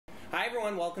Hi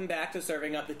everyone, welcome back to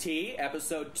Serving Up the Tea,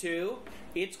 episode 2.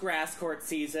 It's grass court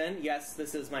season. Yes,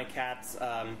 this is my cat's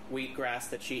wheat grass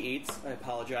that she eats. I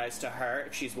apologize to her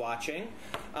if she's watching.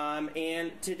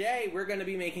 And today we're going to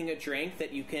be making a drink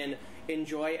that you can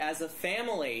enjoy as a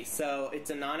family. So it's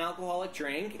a non-alcoholic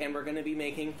drink, and we're going to be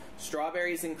making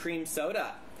strawberries and cream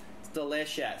soda. It's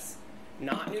delicious.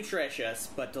 Not nutritious,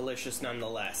 but delicious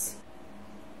nonetheless.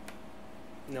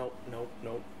 Nope.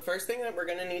 First thing that we're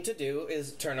going to need to do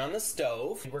is turn on the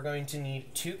stove. We're going to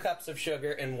need 2 cups of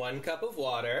sugar and 1 cup of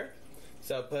water.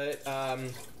 So put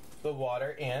the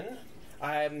water in.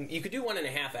 You could do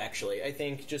 1.5 actually. I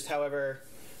think just however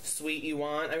sweet you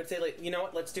want. I would say, like, you know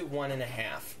what? Let's do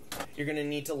 1.5. You're going to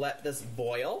need to let this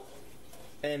boil.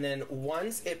 And then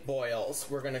once it boils,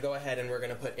 we're going to go ahead and we're going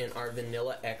to put in our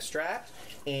vanilla extract.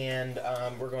 And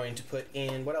we're going to put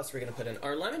in, what else are we going to put in?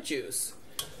 Our lemon juice.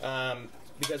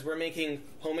 Because we're making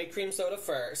homemade cream soda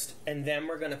first, and then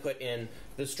we're going to put in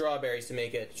the strawberries to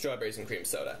make it strawberries and cream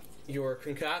soda. Your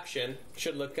concoction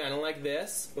should look kind of like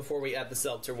this before we add the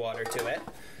seltzer water to it.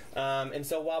 And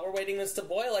so while we're waiting this to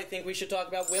boil, I think we should talk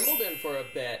about Wimbledon for a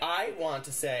bit. I want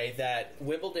to say that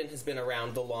Wimbledon has been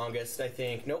around the longest, I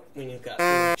think. Nope, we need to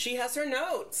cut. She has her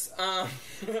notes.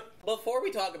 Before we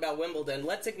talk about Wimbledon,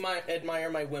 let's admire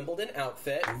my Wimbledon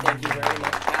outfit. Thank you very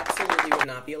much. Absolutely would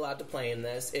not be allowed to play in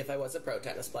this if I was a pro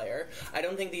tennis player. I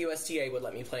don't think the USTA would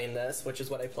let me play in this, which is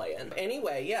what I play in.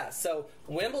 Anyway, yeah, so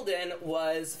Wimbledon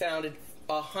was founded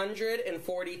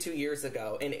 142 years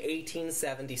ago in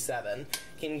 1877.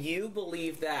 Can you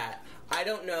believe that? I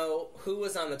don't know who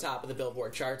was on the top of the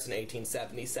Billboard charts in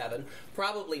 1877.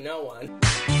 Probably no one.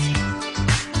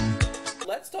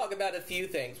 Let's talk about a few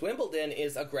things. Wimbledon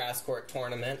is a grass court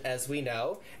tournament, as we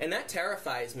know, and that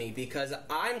terrifies me because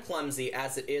I'm clumsy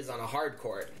as it is on a hard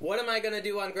court. What am I going to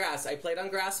do on grass? I played on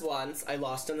grass once. I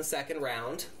lost in the second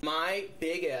round. My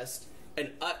biggest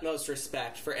and utmost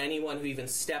respect for anyone who even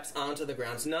steps onto the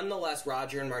grounds. Nonetheless,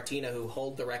 Roger and Martina, who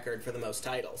hold the record for the most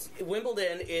titles.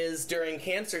 Wimbledon is during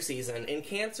Cancer season, and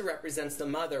Cancer represents the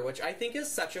mother, which I think is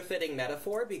such a fitting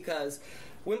metaphor because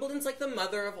Wimbledon's like the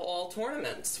mother of all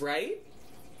tournaments, right?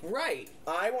 Right.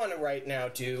 I want to right now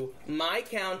do my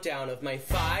countdown of my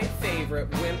 5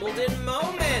 favorite Wimbledon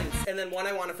moments. And then one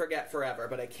I want to forget forever,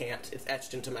 but I can't. It's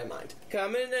etched into my mind.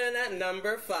 Coming in at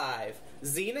number 5,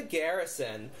 Zina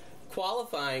Garrison,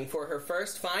 qualifying for her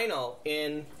first final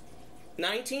in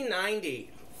 1990.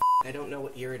 I don't know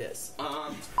what year it is.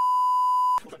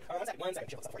 One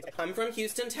second. I'm from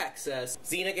Houston, Texas.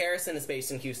 Zina Garrison is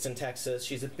based in Houston, Texas.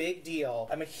 She's a big deal.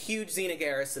 I'm a huge Zina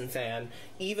Garrison fan,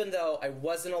 even though I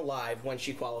wasn't alive when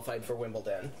she qualified for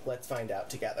Wimbledon. Let's find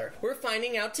out together. We're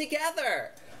finding out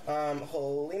together!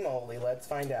 Holy moly, let's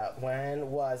find out. When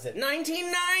was it?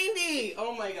 1990!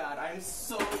 Oh my god, I'm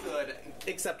so good.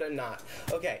 Except I'm not.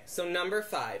 Okay, so number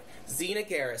 5, Zina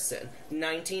Garrison,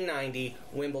 1990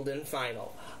 Wimbledon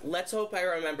final. Let's hope I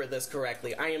remember this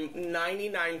correctly. I am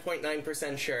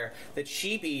 99.9% sure that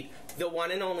she beat the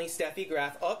one and only Steffi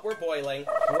Graf. Oh, we're boiling.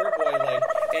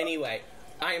 Anyway,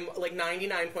 I'm like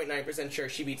 99.9% sure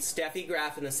she beat Steffi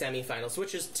Graf in the semifinals,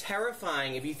 which is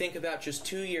terrifying if you think about just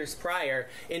 2 years prior,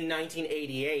 in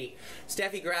 1988,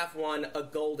 Steffi Graf won a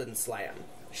Golden Slam.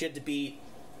 She had to beat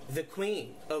the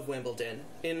queen of Wimbledon,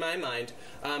 in my mind,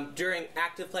 during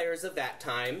active players of that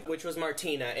time, which was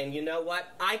Martina. And you know what?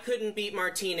 I couldn't beat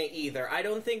Martina either. I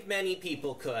don't think many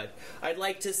people could. I'd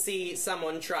like to see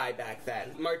someone try back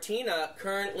then. Martina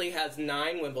currently has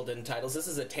 9 Wimbledon titles. This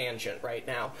is a tangent right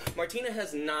now. Martina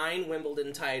has 9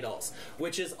 Wimbledon titles,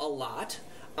 which is a lot.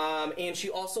 And she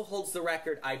also holds the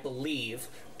record, I believe,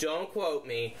 don't quote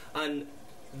me, on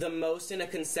the most in a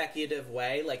consecutive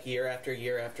way, like year after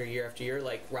year after year after year,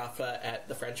 like Rafa at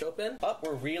the French Open. Oh,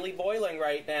 we're really boiling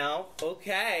right now.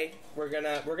 Okay, we're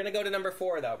gonna go to number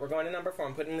 4 though. We're going to number 4.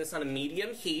 I'm putting this on a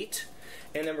medium heat,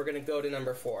 and then we're gonna go to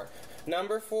number 4.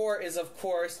 Number 4 is, of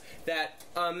course, that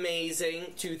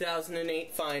amazing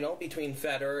 2008 final between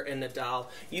Federer and Nadal.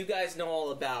 You guys know all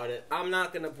about it. I'm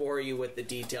not gonna bore you with the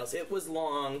details. It was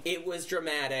long, it was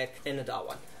dramatic, and Nadal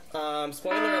won.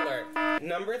 Spoiler alert.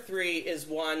 Number 3 is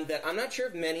one that I'm not sure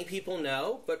if many people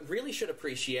know, but really should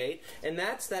appreciate, and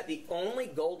that's that the only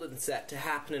golden set to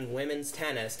happen in women's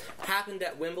tennis happened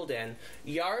at Wimbledon.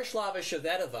 Yaroslava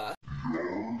Shvedova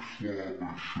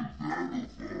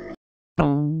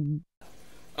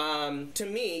to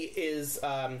me is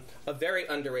a very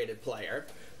underrated player.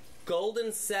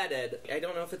 Golden setted, I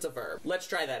don't know if it's a verb. Let's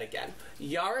try that again.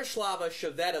 Yaroslava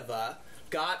Shvedova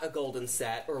got a golden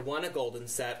set, or won a golden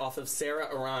set, off of Sara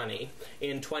Errani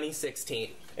in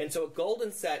 2016. And so a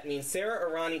golden set means Sara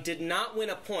Errani did not win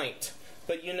a point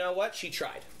But you know what? She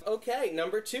tried. Okay,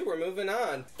 number 2, we're moving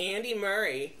on. Andy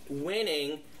Murray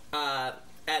winning at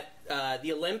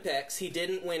the Olympics. He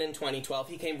didn't win in 2012.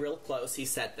 He came real close. He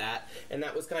said that. And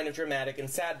that was kind of dramatic and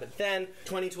sad. But then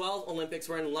 2012 Olympics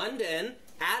were in London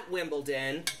at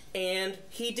Wimbledon, and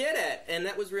he did it. And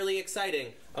that was really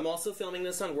exciting. I'm also filming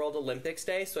this on World Olympics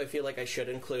Day, so I feel like I should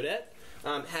include it.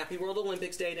 Happy World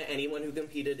Olympics Day to anyone who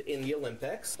competed in the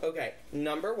Olympics. Okay,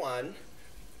 number 1,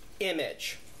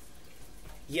 image.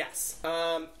 Yes.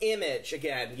 Image,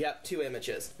 again. Yep, 2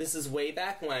 images. This is way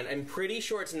back when. I'm pretty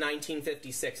sure it's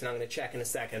 1956, and I'm going to check in a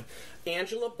second.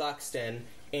 Angela Buxton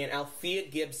and Althea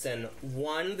Gibson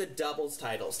won the doubles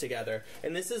titles together.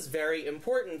 And this is very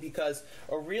important because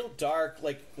a real dark,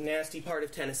 nasty part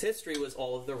of tennis history was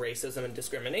all of the racism and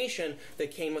discrimination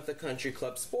that came with the country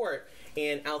club sport.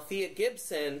 And Althea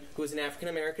Gibson, who is an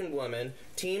African-American woman,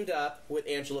 teamed up with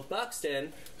Angela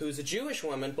Buxton, who's a Jewish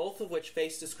woman, both of which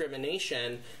faced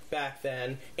discrimination back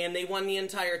then, and they won the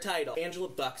entire title. Angela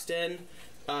Buxton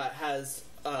has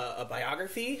a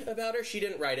biography about her. She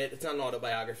didn't write it. It's not an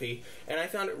autobiography. And I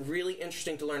found it really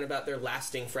interesting to learn about their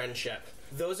lasting friendship.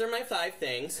 Those are my 5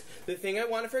 things. The thing I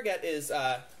want to forget is,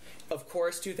 of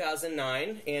course,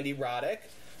 2009, Andy Roddick.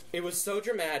 It was so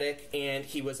dramatic, and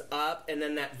he was up, and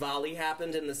then that volley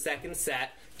happened in the second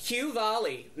set. Cue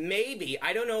volley. Maybe.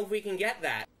 I don't know if we can get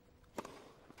that.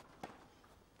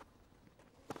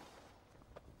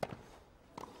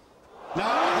 No,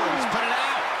 he's put it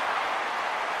out.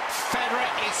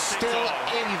 Federer is still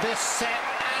in this set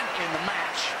and in the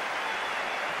match.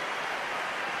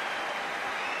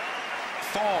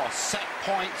 4 set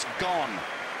points gone.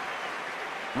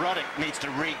 Roddick needs to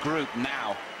regroup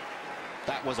now.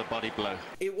 That was a body blow.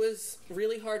 It was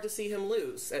really hard to see him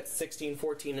lose at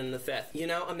 16-14 in the 5th. You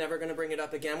know, I'm never going to bring it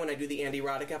up again when I do the Andy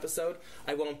Roddick episode.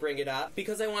 I won't bring it up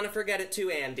because I want to forget it too,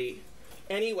 Andy.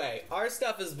 Anyway, our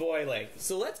stuff is boiling,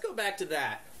 so let's go back to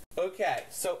that. Okay,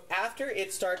 so after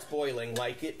it starts boiling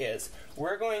like it is,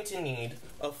 we're going to need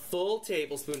a full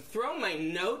tablespoon. Throw my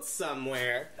notes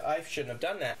somewhere. I shouldn't have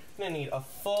done that. I'm going to need a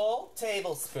full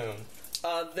tablespoon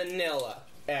of vanilla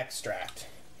extract.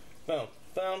 Boom,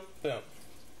 boom, boom.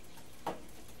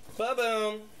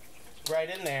 Ba-boom. Right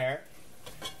in there.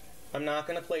 I'm not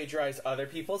going to plagiarize other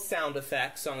people's sound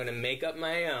effects, so I'm going to make up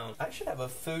my own. I should have a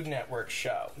Food Network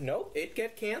show. Nope, it'd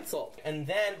get canceled. And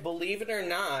then, believe it or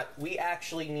not, we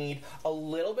actually need a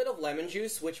little bit of lemon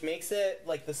juice, which makes it,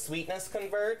 like, the sweetness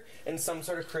convert in some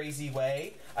sort of crazy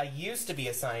way. I used to be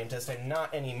a scientist, I'm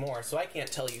not anymore, so I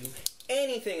can't tell you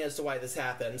anything as to why this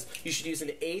happens. You should use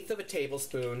 1/8 of a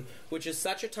tablespoon, which is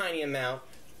such a tiny amount.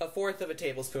 1/4 of a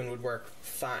tablespoon would work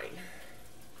fine.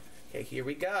 Okay, here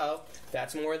we go.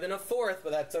 That's more than 1/4,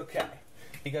 but that's okay.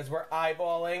 Because we're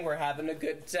eyeballing, we're having a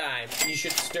good time. You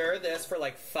should stir this for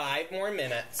like 5 more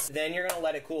minutes. Then you're going to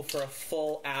let it cool for a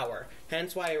full hour.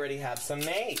 Hence why I already have some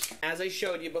made. As I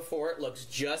showed you before, it looks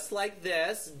just like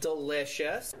this.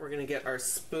 Delicious. We're going to get our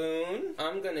spoon.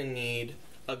 I'm going to need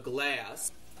a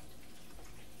glass.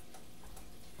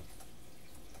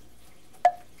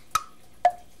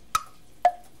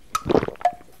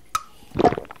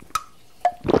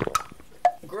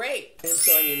 Great! And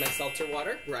so I need my seltzer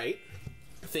water, right?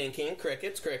 Thinking,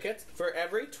 crickets, crickets. For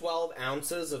every 12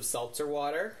 ounces of seltzer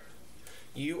water,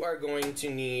 you are going to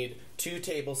need 2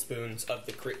 tablespoons of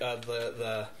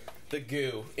the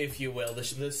goo, if you will.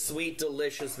 The sweet,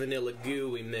 delicious vanilla goo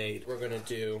we made. We're going to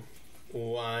do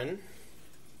 1,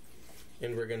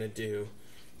 and we're going to do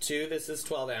 2. This is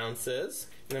 12 ounces.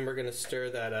 And then we're going to stir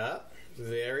that up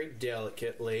very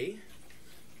delicately,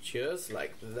 just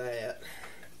like that.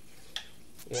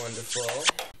 Wonderful.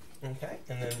 Okay,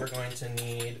 and then we're going to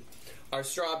need our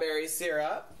strawberry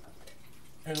syrup.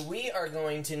 And we are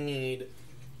going to need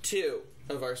 2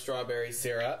 of our strawberry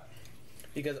syrup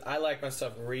because I like my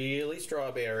stuff really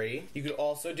strawberry. You could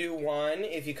also do 1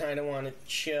 if you kind of want to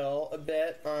chill a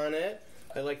bit on it.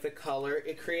 I like the color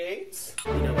it creates.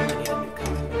 You know what? I need a new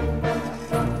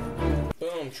color.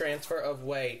 Boom, transfer of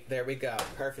weight. There we go.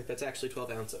 Perfect. That's actually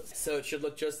 12 ounces. So it should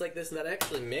look just like this, and that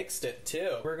actually mixed it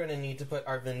too. We're going to need to put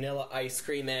our vanilla ice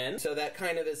cream in. So that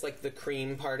kind of is like the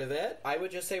cream part of it. I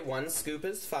would just say 1 scoop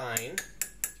is fine.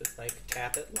 Just like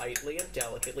tap it lightly and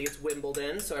delicately. It's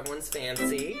Wimbledon, so everyone's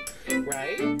fancy,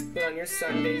 right? Put on your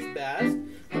Sunday's best.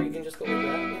 Or you can just go like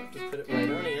that. Just put it right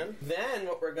on in. Then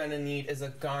what we're going to need is a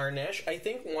garnish. I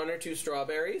think 1 or 2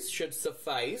 strawberries should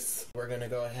suffice. We're going to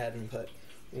go ahead and put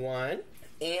 1.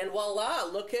 And voila,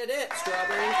 look at it.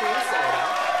 Strawberry and cream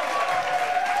soda.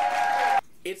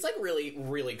 It's like really,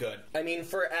 really good. I mean,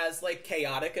 for as like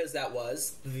chaotic as that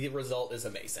was, the result is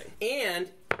amazing. And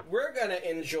we're gonna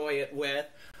enjoy it with,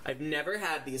 I've never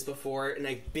had these before, and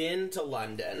I've been to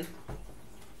London.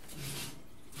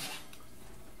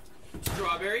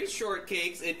 Strawberry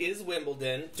shortcakes. It is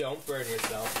Wimbledon. Don't burn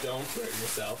yourself. Don't burn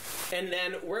yourself. And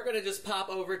then we're gonna just pop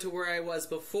over to where I was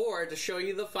before to show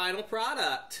you the final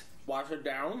product. Wash it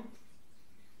down.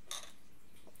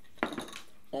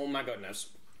 Oh my goodness.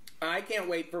 I can't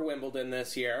wait for Wimbledon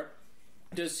this year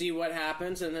to see what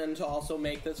happens, and then to also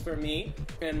make this for me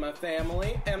and my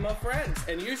family and my friends.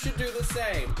 And you should do the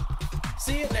same.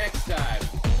 See you next time.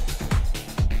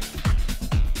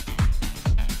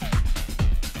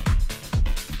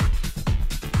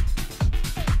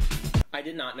 I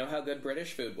did not know how good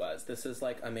British food was. This is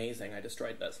like amazing. I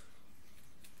destroyed this.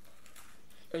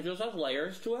 It just has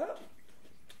layers to it.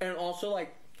 And also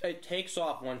like it takes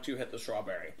off once you hit the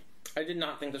strawberry. I did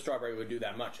not think the strawberry would do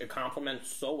that much. It complements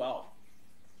so well.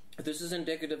 This is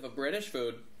indicative of British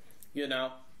food. You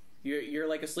know, you're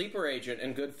like a sleeper agent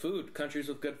in good food, countries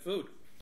with good food.